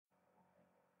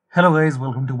Hello guys,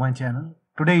 welcome to my channel.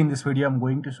 Today in this video I'm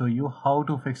going to show you how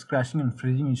to fix crashing and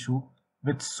freezing issue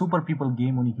with Super People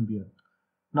game on your computer.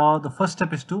 Now the first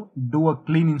step is to do a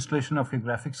clean installation of your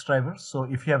graphics driver. So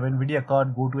if you have Nvidia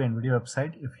card, go to Nvidia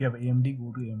website. If you have AMD,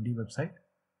 go to AMD website.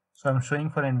 So I'm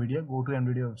showing for Nvidia, go to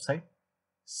Nvidia website.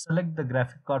 Select the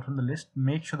graphic card from the list.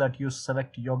 Make sure that you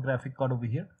select your graphic card over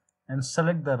here and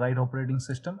select the right operating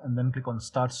system and then click on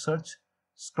start search.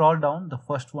 Scroll down, the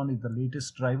first one is the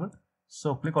latest driver.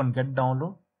 So click on get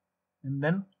download and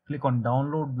then click on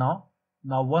download now.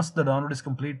 Now once the download is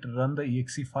complete, run the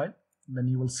exe file. Then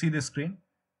you will see this screen.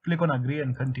 Click on agree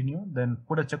and continue. Then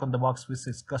put a check on the box which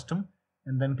says custom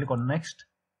and then click on next.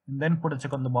 And then put a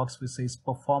check on the box which says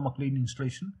perform a clean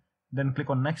installation. Then click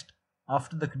on next.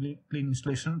 After the clean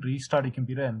installation, restart your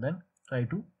computer and then try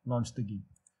to launch the game.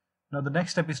 Now the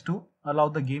next step is to allow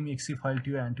the game exe file to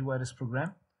your antivirus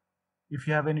program. If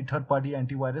you have any third-party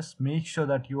antivirus, make sure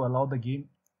that you allow the game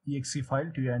exe file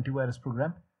to your antivirus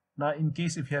program. Now, in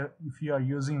case if you are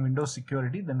using Windows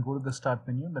security, then go to the start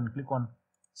menu, then click on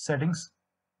settings.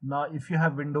 Now, if you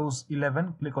have Windows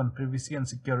 11, click on privacy and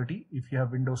security. If you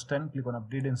have Windows 10, click on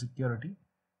update and security.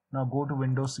 Now go to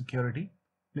Windows security,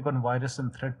 click on virus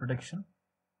and threat protection.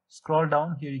 Scroll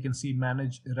down, here you can see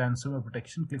manage ransomware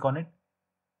protection. Click on it.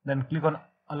 Then click on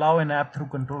allow an app through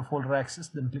control folder access.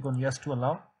 Then click on yes to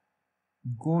allow.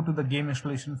 Go to the game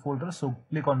installation folder, so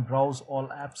click on browse all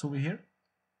apps over here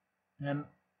and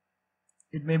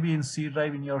it may be in C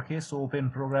drive in your case, so open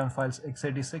program files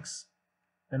x86,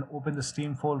 then open the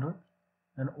Steam folder,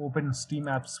 then open Steam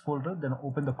apps folder, then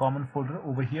open the common folder.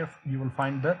 Over here you will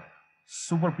find the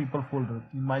Super People folder.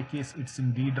 In my case it's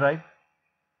in D drive,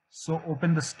 so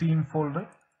open the Steam folder,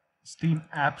 Steam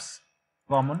apps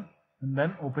common, and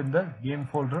then open the game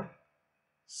folder.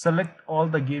 Select all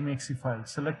the game exe files,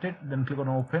 select it, then click on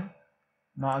open.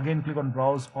 Now again click on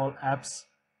browse all apps.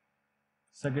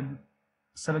 Second,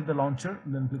 select the launcher,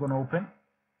 then click on open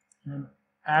and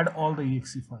add all the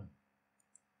exe file.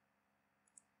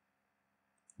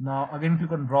 Now again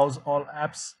click on browse all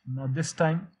apps. Now this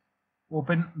time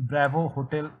open Bravo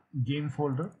Hotel game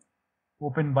folder,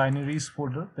 open binaries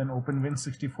folder, then open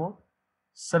Win64.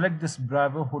 Select this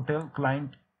Bravo Hotel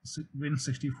client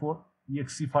Win64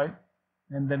 exe file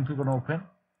and then click on open.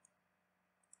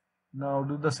 Now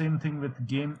do the same thing with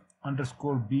game_be.exe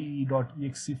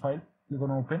file. Click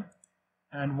on open,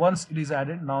 and once it is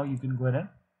added, now you can go ahead and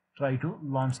try to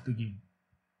launch the game.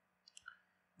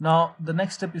 Now the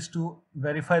next step is to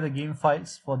verify the game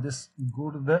files. For this, go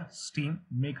to the Steam,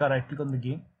 make a right click on the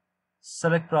game,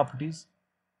 select properties,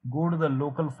 go to the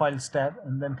local files tab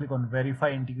and then click on verify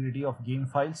integrity of game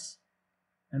files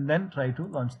and then try to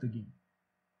launch the game.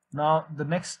 Now the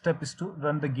next step is to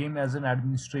run the game as an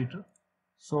administrator.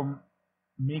 So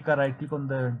make a right click on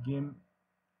the game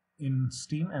in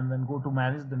Steam and then go to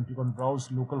manage, then click on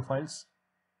browse local files.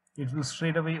 It will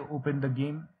straight away open the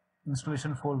game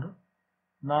installation folder.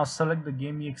 Now select the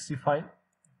game exe file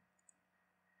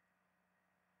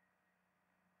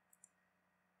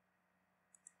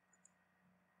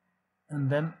and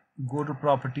then go to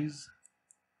properties,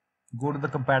 go to the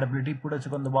compatibility, put a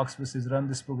check on the box which says run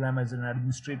this program as an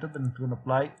administrator, then click on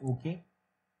apply, OK.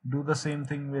 Do the same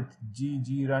thing with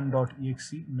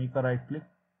ggrun.exe, make a right click,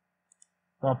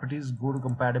 properties, go to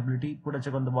compatibility, put a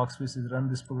check on the box which says run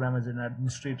this program as an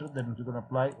administrator, then click on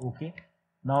apply, OK.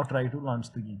 Now try to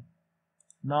launch the game.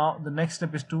 Now the next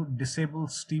step is to disable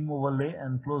Steam overlay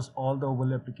and close all the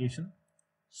overlay application.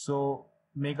 So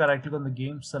make a right click on the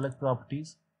game, select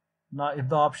properties. Now if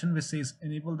the option which says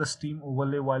enable the Steam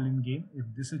overlay while in game, if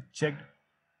this is checked,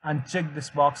 uncheck this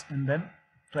box and then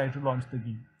try to launch the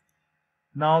game.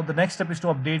 Now the next step is to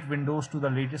update Windows to the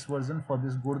latest version. For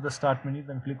this, go to the start menu,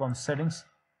 then click on settings.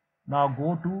 Now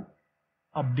go to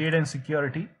update and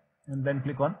security and then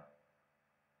click on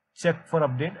check for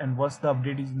update, and once the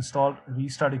update is installed,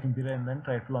 restart your computer and then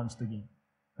try to launch the game.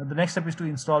 Now the next step is to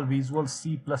install Visual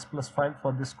C++ file.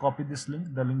 For this, copy this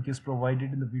link. The link is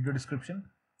provided in the video description.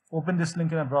 Open this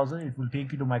link in a browser. It will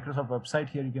take you to Microsoft website.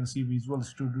 Here you can see Visual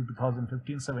Studio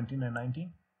 2015, 17 and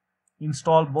 19.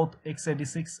 Install both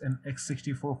x86 and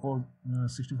x64 for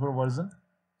 64 version.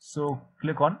 So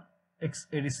click on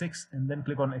x86 and then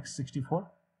click on x64.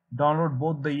 Download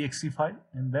both the exe file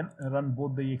and then run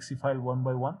both the exe file one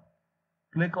by one.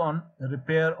 Click on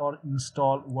repair or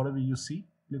install whatever you see.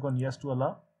 Click on yes to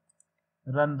allow.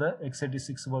 Run the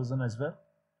x86 version as well.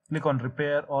 Click on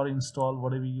repair or install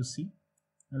whatever you see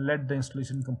and let the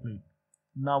installation complete.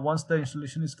 Now once the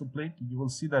installation is complete, you will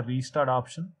see the restart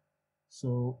option.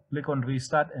 So click on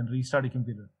restart and restart your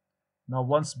computer. Now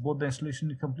once both the installation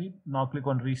is complete, now click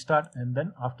on restart and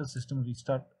then after system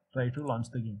restart, try to launch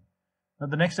the game. Now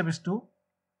the next step is to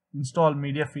install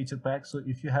media feature pack. So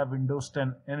if you have Windows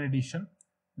 10 N edition,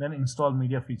 then install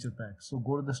media feature pack. So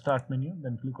go to the start menu,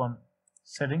 then click on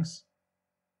settings.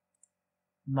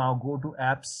 Now go to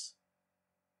apps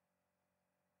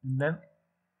and then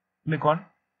click on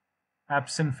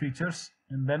apps and features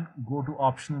and then go to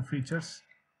optional features.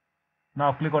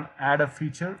 Now click on add a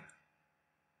feature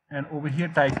and over here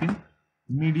type in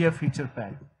media feature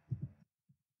pack.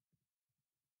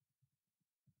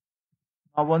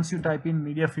 Now once you type in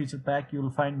media feature pack, you will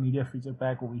find media feature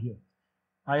pack over here.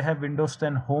 I have Windows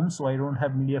 10 Home, so I don't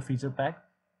have media feature pack.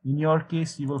 In your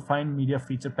case, you will find media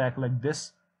feature pack like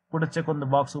this. Put a check on the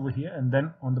box over here and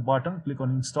then on the bottom click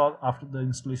on install. After the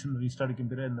installation, restart your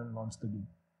computer and then launch the game.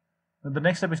 Now the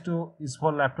next step is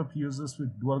for laptop users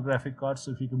with dual graphic cards.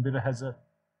 So if your computer has a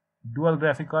dual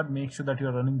graphic card, make sure that you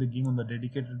are running the game on the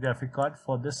dedicated graphic card.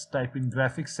 For this, type in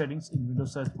graphics settings in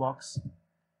Windows search box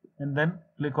and then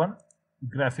click on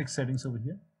graphics settings over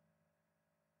here.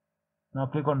 Now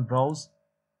click on browse.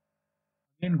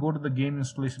 Again go to the game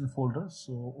installation folder.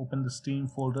 So open the Steam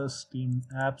folder, Steam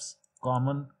apps,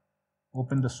 common,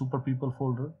 open the super people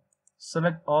folder,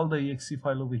 select all the exe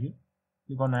file over here,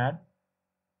 click on add.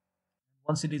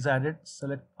 Once it is added,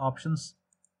 select options,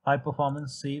 high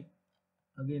performance, save.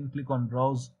 Again click on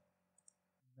browse,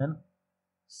 then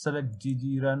select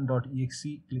ggrun.exe,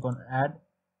 click on add,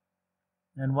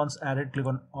 and once added click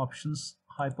on options,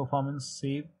 high performance,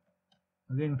 save.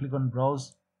 Again click on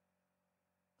browse,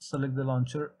 select the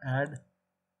launcher, add.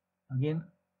 Again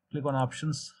click on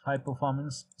options, high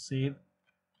performance, save,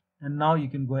 and now you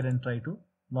can go ahead and try to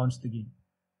launch the game.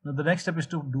 Now the next step is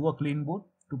to do a clean boot.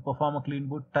 To perform a clean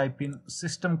boot, type in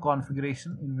system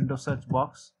configuration in Windows search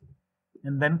box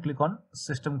and then click on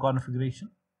system configuration.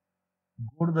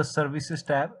 Go to the services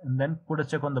tab and then put a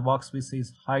check on the box which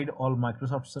says hide all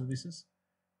Microsoft services.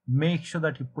 Make sure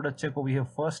that you put a check over here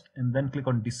first and then click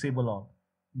on disable all.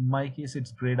 In my case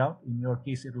it's grayed out, in your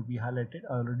case it will be highlighted.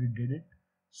 I already did it.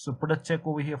 So put a check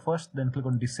over here first, then click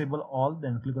on disable all,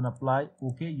 then click on apply.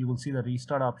 Okay, you will see the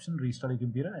restart option, restart your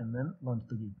computer and then launch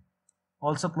the game.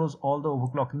 Also close all the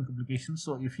overclocking applications.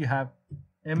 So if you have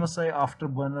MSI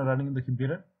Afterburner running in the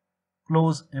computer,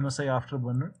 close MSI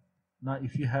Afterburner. Now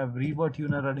if you have Revert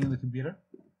Tuner running in the computer,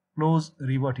 close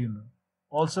Revert Tuner.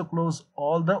 Also close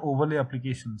all the overlay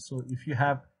applications. So if you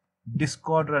have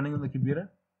Discord running in the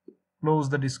computer, close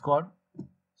the Discord.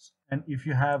 And if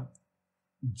you have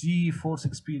GeForce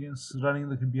Experience running in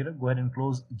the computer, go ahead and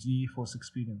close GeForce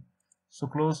Experience. So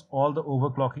close all the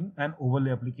overclocking and overlay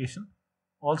application.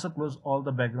 Also close all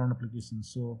the background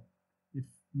applications. So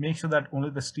make sure that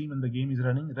only the Steam and the game is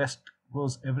running. Rest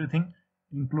close everything,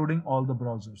 including all the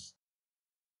browsers.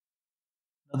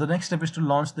 Now the next step is to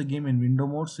launch the game in window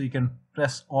mode. So you can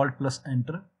press Alt plus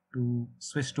Enter to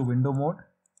switch to window mode.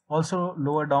 Also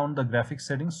lower down the graphics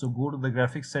settings. So go to the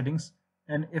graphics settings,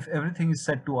 and if everything is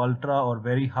set to ultra or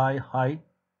very high,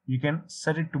 you can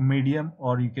set it to medium,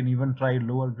 or you can even try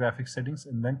lower graphics settings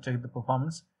and then check the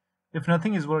performance. If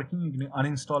nothing is working, you can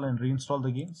uninstall and reinstall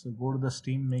the game. So go to the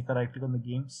Steam, make a right click on the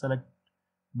game, select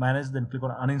manage, then click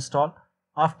on uninstall.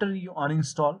 After you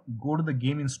uninstall, go to the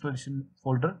game installation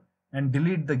folder and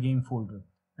delete the game folder.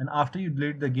 And after you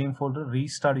delete the game folder,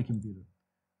 restart your computer.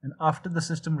 And after the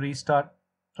system restart,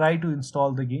 try to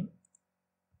install the game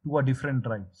to a different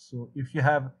drive. So if you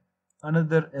have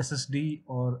another SSD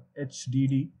or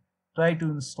HDD, try to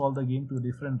install the game to a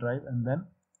different drive and then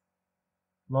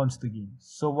launch the game.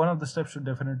 So one of the steps should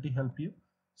definitely help you.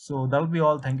 So that'll be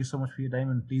all. Thank you so much for your time,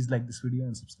 and please like this video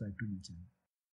and subscribe to my channel.